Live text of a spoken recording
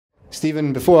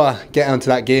Stephen, before I get onto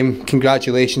that game,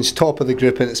 congratulations, top of the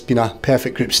group, and it's been a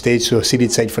perfect group stage, so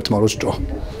seeded side for tomorrow's draw.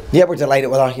 Yeah, we're delighted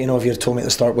with that. You know, if you had told me at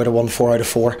the start we'd have won 4 out of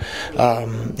 4,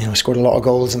 you know, scored a lot of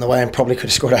goals in the way and probably could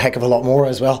have scored a heck of a lot more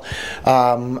as well.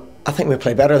 I think we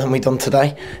play better than we've done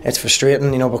today. It's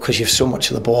frustrating, you know, because you have so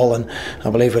much of the ball, and I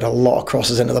believe we had a lot of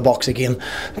crosses into the box again.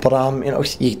 But you know,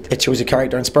 it shows the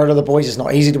character and spirit of the boys. It's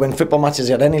not easy to win football matches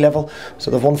at any level,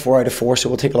 so they've won 4 out of 4. So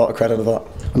we'll take a lot of credit of that.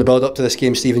 On the build up to this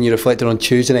game, Stephen, you reflected on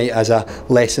Tuesday night as a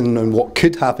lesson on what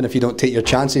could happen if you don't take your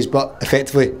chances, but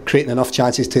effectively creating enough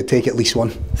chances to take at least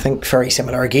one. I think very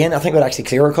similar again. I think we'd actually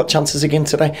clearer cut chances again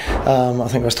today. I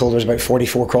think I was told there was about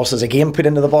 44 crosses a game put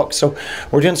into the box. So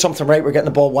we're doing something right. We're getting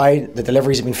the ball wide. The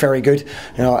deliveries have been very good.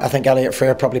 You know, I think Elliot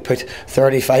Frere probably put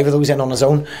 35 of those in on his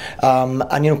own.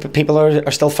 And you know, people are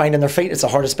still finding their feet. It's the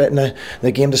hardest bit in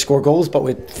the game to score goals, but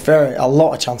with a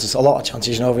lot of chances.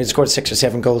 You know, if we'd scored 6 or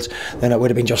 7 goals, then it would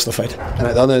have been justified. And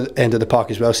at the other end of the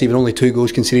park as well, Stephen, only 2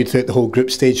 goals conceded throughout the whole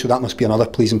group stage, so that must be another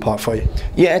pleasing part for you.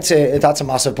 Yeah, that's a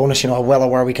massive bonus. You know, I'm well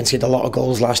aware we conceded a lot of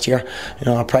goals last year. You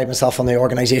know, I pride myself on the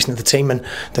organisation of the team and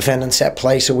defending set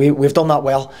play, so we've done that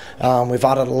well. We've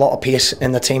added a lot of pace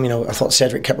in the team. You know, I thought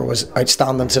Cedric Kipper was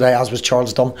outstanding today, as was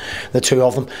Charles Dunn, the two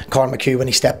of them. Carl McHugh when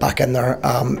he stepped back in there.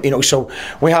 You know, so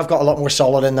we have got a lot more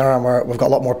solid in there, and we've got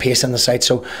a lot more pace in the side.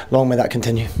 So long may that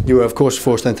continue. You were of course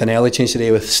forced into an early change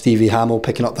today with Stevie Hamill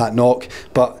picking up that knock,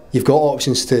 but you've got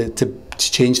options to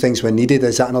change things when needed.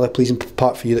 Is that another pleasing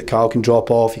part for you, that Carl can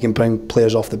drop off, you can bring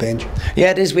players off the bench?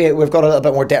 Yeah, it is. We've got a little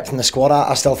bit more depth in the squad.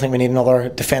 I still think we need another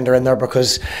defender in there,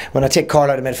 because when I take Carl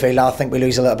out of midfield, I think we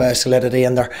lose a little bit of solidity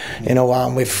in there. You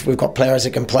know, we've got players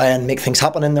that can play and make things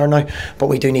happen in there now, but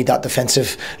we do need that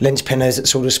defensive linchpin, as it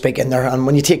so to speak, in there. And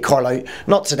when you take Carl out,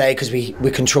 not today because we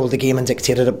controlled the game and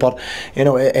dictated it, but you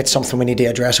know, it's something we need to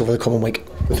address over the coming week.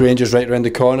 With Rangers right around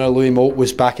the corner, Louis Moult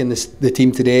was back in the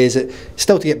team today. Is it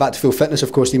still to get back to full fitness,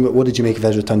 of course? What did you make of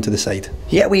his return to the side?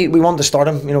 Yeah, we wanted to start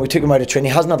him. You know, we took him out of training.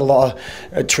 He hasn't had a lot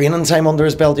of training time under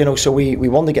his belt, you know, so we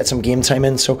wanted to get some game time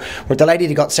in. So we're delighted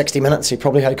he got 60 minutes. He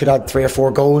probably could have had 3 or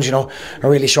 4 goals, you know, a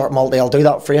really short multi. I'll do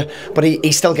that for you. But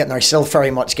he's still getting there. He's still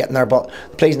very much getting there. But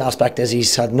the pleasing aspect is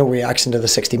he's had no reaction to the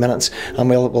 60 minutes, and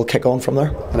we'll kick on from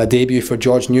there. And a debut for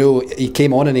George Newell. He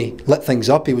came on and he lit things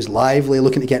up. He was lively,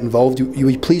 looking to get involved. You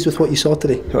were pleased with what you saw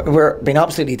today? We've been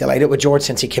absolutely delighted with George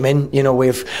since he came in. You know,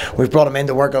 we've brought him in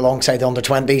to work alongside the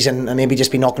under-20s and maybe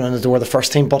just be knocking on the door of the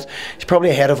first team, but he's probably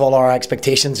ahead of all our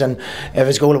expectations. And if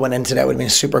his goal went in today, it would have been a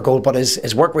super goal. But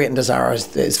his work rate and desire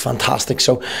is fantastic.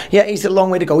 So yeah, he's a long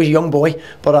way to go. He's a young boy,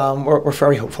 but we're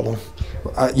very hopeful of him.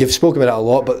 You've spoken about it a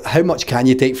lot, but how much can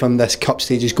you take from this cup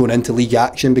stages going into league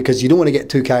action? Because you don't want to get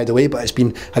too carried away, but it's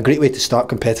been a great way to start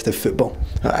competitive football.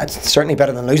 It's certainly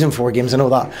better than losing 4 games, I know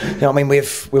that. You know, I mean,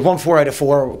 we've won 4 out of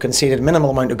 4, conceded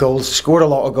minimal amount of goals, scored a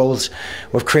lot of goals,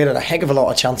 we've created a heck of a lot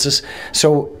of chances.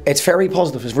 So it's very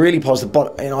positive, it's really positive.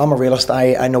 But you know, I'm a realist.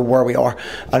 I know where we are.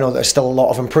 I know there's still a lot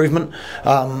of improvement.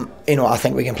 You know, I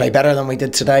think we can play better than we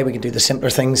did today. We can do the simpler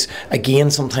things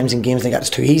again. Sometimes in games they get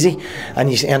too easy,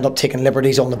 and you end up taking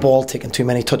liberties on the ball, taking too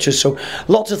many touches. So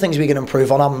lots of things we can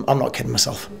improve on. I'm not kidding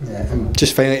myself. Yeah.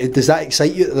 Just finally, does that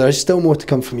excite you that there's still more to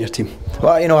come from your team?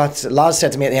 Well, you know, Laz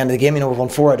said to me at the end of the game, you know, we've won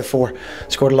 4 out of 4,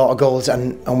 scored a lot of goals,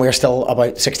 and we're still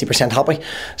about 60% happy.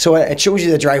 So it shows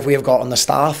you the drive we have got on the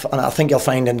staff, and I think you'll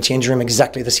find in the change room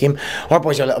exactly the same. Our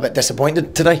boys are a little bit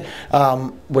disappointed today,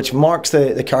 which marks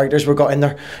the characters we've got in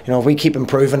there. You know, if we keep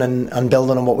improving and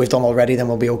building on what we've done already, then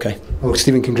we'll be okay. Well,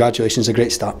 Stephen, congratulations, a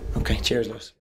great start. Okay, cheers, Lewis.